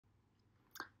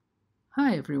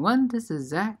Hi everyone, this is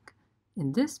Zach.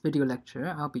 In this video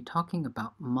lecture, I'll be talking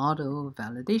about model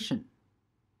validation.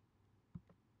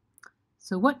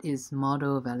 So what is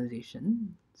model validation?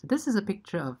 So this is a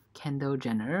picture of Kendall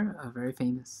Jenner, a very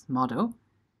famous model.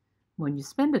 When you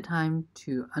spend the time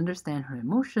to understand her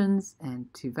emotions and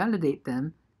to validate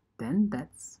them, then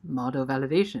that's model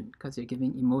validation because you're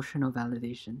giving emotional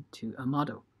validation to a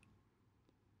model.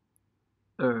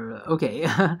 Okay.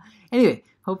 Anyway,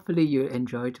 hopefully you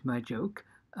enjoyed my joke.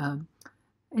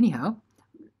 Anyhow,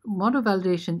 model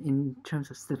validation in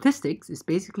terms of statistics is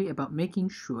basically about making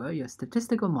sure your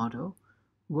statistical model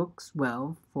works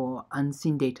well for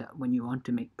unseen data when you want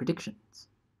to make predictions.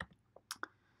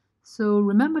 So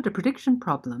remember, the prediction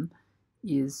problem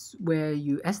is where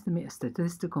you estimate a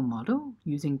statistical model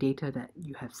using data that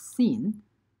you have seen,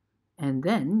 and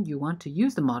then you want to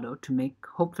use the model to make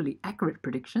hopefully accurate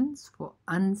predictions for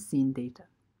unseen data.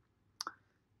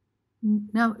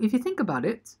 Now, if you think about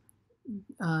it,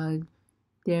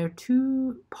 there are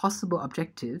two possible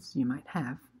objectives you might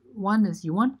have. One is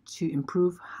you want to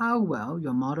improve how well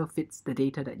your model fits the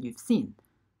data that you've seen.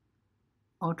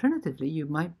 Alternatively, you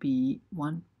might be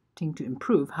wanting to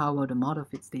improve how well the model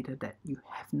fits data that you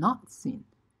have not seen.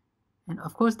 And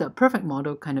of course, the perfect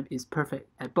model kind of is perfect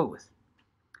at both.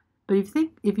 But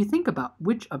if you think about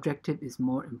which objective is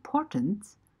more important,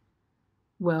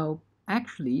 well,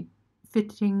 actually,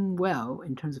 fitting well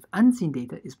in terms of unseen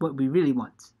data is what we really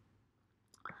want.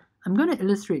 I'm going to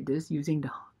illustrate this using the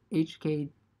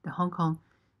Hong Kong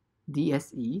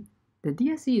DSE. The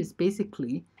DSE is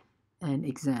basically an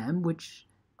exam which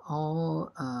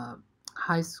all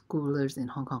high schoolers in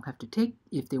Hong Kong have to take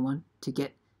if they want to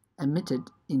get admitted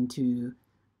into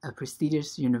a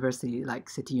prestigious university like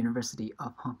City University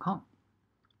of Hong Kong.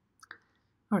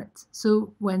 Alright,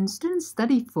 so when students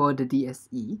study for the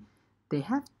DSE, they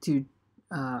have to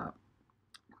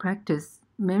practice,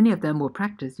 many of them will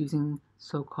practice using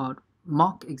so-called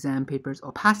mock exam papers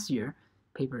or past year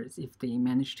papers if they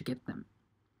manage to get them.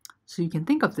 So you can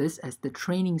think of this as the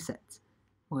training set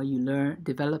where you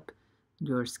develop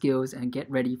your skills and get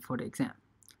ready for the exam.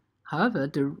 However,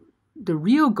 the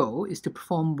real goal is to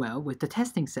perform well with the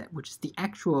testing set, which is the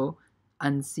actual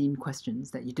unseen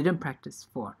questions that you didn't practice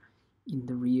for in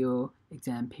the real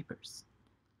exam papers.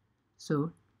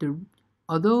 So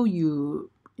although you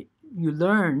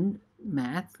learn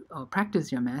math or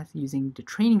practice your math using the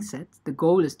training set, the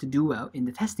goal is to do well in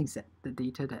the testing set, the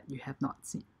data that you have not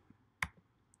seen.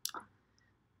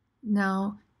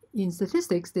 Now, in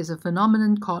statistics, there's a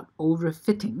phenomenon called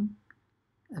overfitting.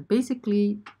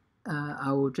 Basically,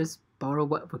 I will just borrow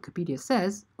what Wikipedia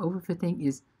says. Overfitting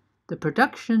is the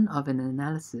production of an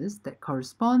analysis that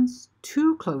corresponds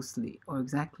too closely or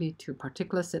exactly to a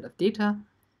particular set of data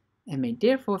and may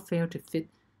therefore fail to fit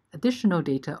additional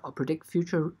data or predict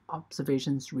future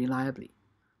observations reliably.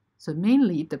 So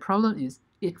mainly the problem is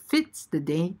it fits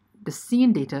the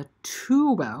seen data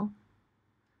too well,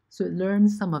 so it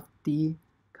learns some of the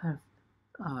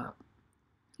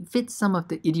fits some of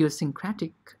the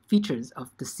idiosyncratic features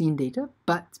of the seen data,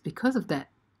 but because of that,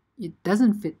 it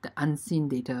doesn't fit the unseen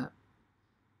data.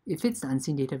 It fits the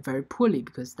unseen data very poorly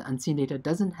because the unseen data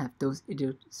doesn't have those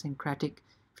idiosyncratic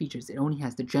features. It only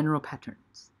has the general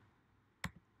patterns.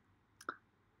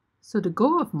 So the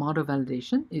goal of model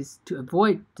validation is to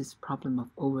avoid this problem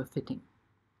of overfitting.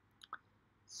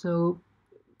 So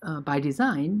by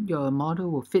design, your model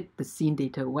will fit the seen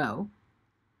data well,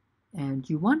 and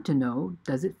you want to know,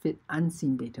 does it fit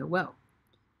unseen data well?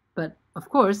 But of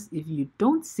course, if you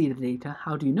don't see the data,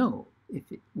 how do you know if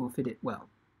it will fit it well?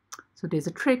 So there's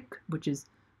a trick, which is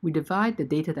we divide the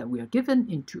data that we are given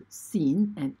into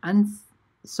seen and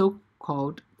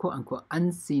so-called quote-unquote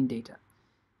unseen data.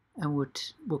 And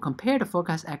we'll compare the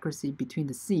forecast accuracy between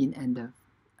the seen and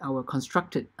our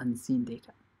constructed unseen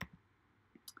data.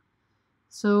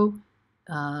 So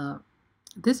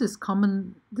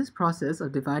this process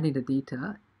of dividing the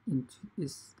data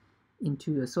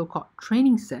into a so-called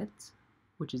training set,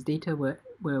 which is data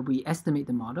where we estimate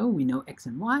the model, we know X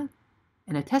and Y,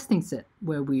 and a testing set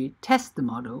where we test the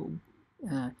model,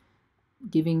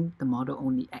 giving the model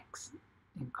only X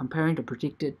and comparing the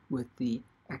predicted with the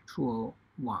actual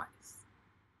Y's.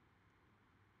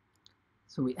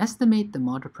 So we estimate the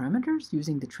model parameters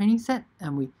using the training set,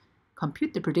 and we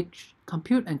compute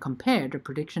and compare the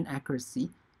prediction accuracy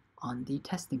on the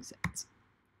testing sets.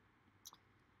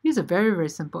 Here's a very, very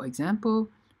simple example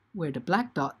where the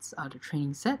black dots are the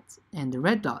training sets and the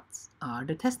red dots are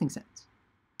the testing sets.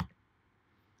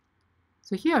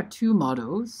 So here are two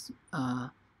models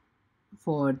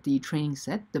for the training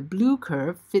set. The blue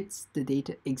curve fits the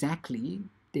data exactly.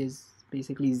 There's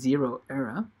basically zero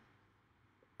error.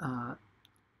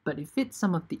 but it fits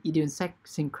some of the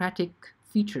idiosyncratic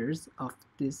features of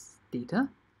this data,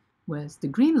 whereas the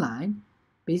green line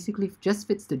basically just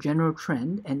fits the general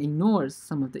trend and ignores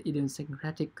some of the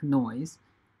idiosyncratic noise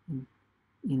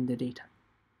in the data.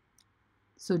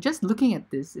 So just looking at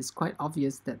this, it's quite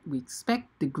obvious that we expect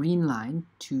the green line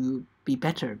to be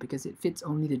better because it fits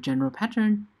only the general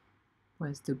pattern,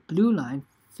 whereas the blue line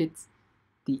fits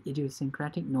the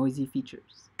idiosyncratic noisy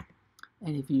features.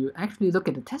 And if you actually look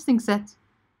at the testing set,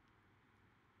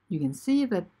 you can see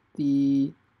that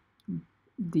the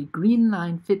green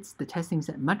line fits the testing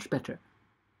set much better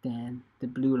than the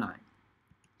blue line.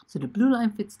 So the blue line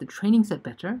fits the training set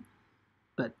better,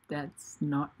 but that's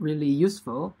not really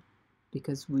useful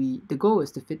because the goal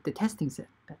is to fit the testing set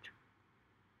better.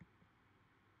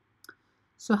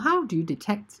 So how do you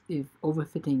detect if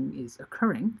overfitting is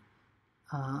occurring?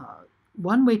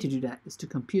 One way to do that is to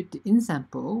compute the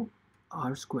in-sample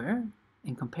R square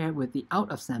and compare it with the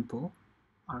out-of-sample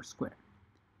R square.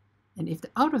 And if the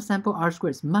out-of-sample R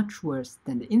square is much worse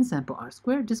than the in-sample R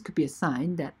square, this could be a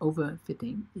sign that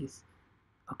overfitting is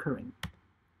occurring.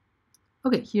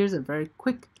 Okay, here's a very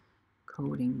quick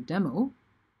coding demo.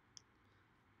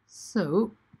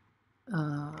 So,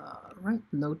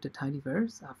 load the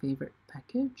tidyverse, our favorite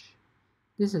package.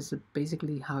 This is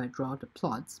basically how I draw the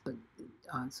plots, but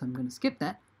so I'm going to skip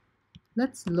that.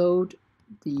 Let's load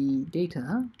the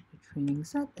data, the training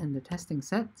set and the testing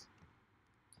set.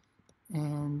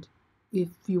 And if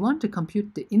you want to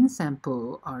compute the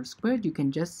in-sample R squared, you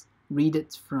can just read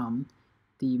it from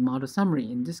the model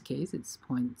summary. In this case, it's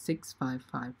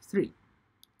 0.6553.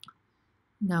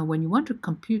 Now, when you want to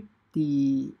compute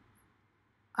the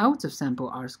out of sample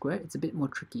R squared, it's a bit more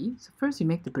tricky. So first you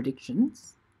make the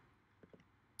predictions,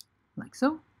 like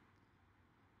so,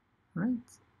 right?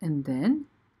 And then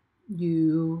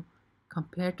you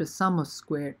compare the sum of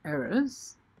squared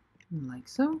errors, like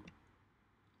so.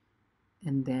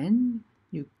 And then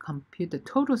you compute the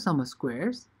total sum of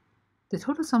squares. The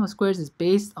total sum of squares is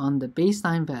based on the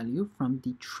baseline value from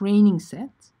the training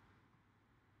set,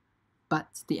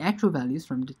 but the actual values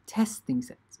from the testing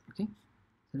set, okay?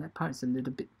 So that part is a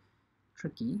little bit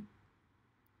tricky.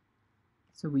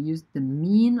 So we use the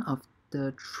mean of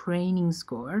the training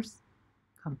scores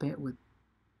compared with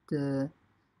the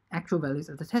actual values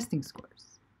of the testing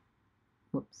scores.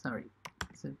 Whoops, sorry.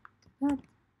 So that.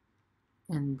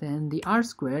 And then the R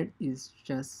squared is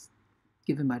just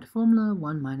given by the formula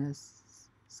 1 minus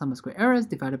sum of square errors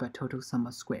divided by total sum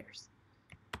of squares.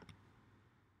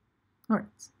 Alright.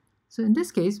 So in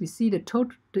this case, we see the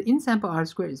in-sample R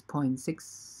squared is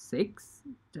 0.66,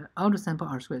 the out-of-sample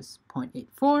R squared is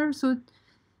 0.84, so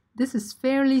this is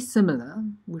fairly similar,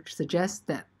 which suggests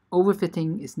that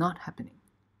overfitting is not happening.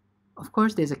 Of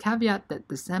course, there's a caveat that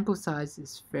the sample size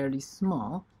is fairly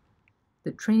small.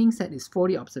 The training set is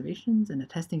 40 observations and the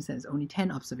testing set is only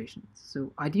 10 observations.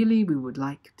 So ideally, we would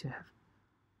like to have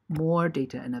more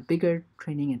data and a bigger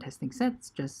training and testing sets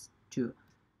just to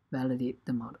validate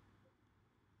the model.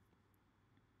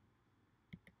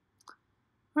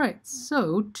 Alright,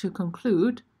 so to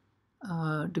conclude,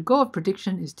 the goal of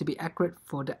prediction is to be accurate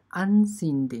for the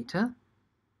unseen data.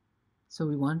 So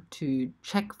we want to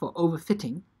check for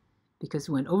overfitting, because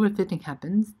when overfitting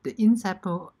happens, the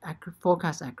in-sample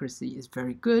forecast accuracy is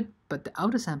very good, but the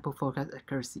out-of-sample forecast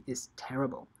accuracy is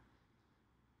terrible.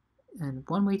 And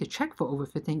one way to check for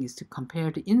overfitting is to compare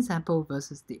the in-sample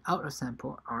versus the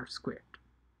out-of-sample R squared.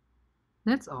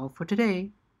 That's all for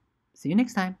today. See you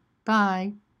next time.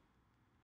 Bye!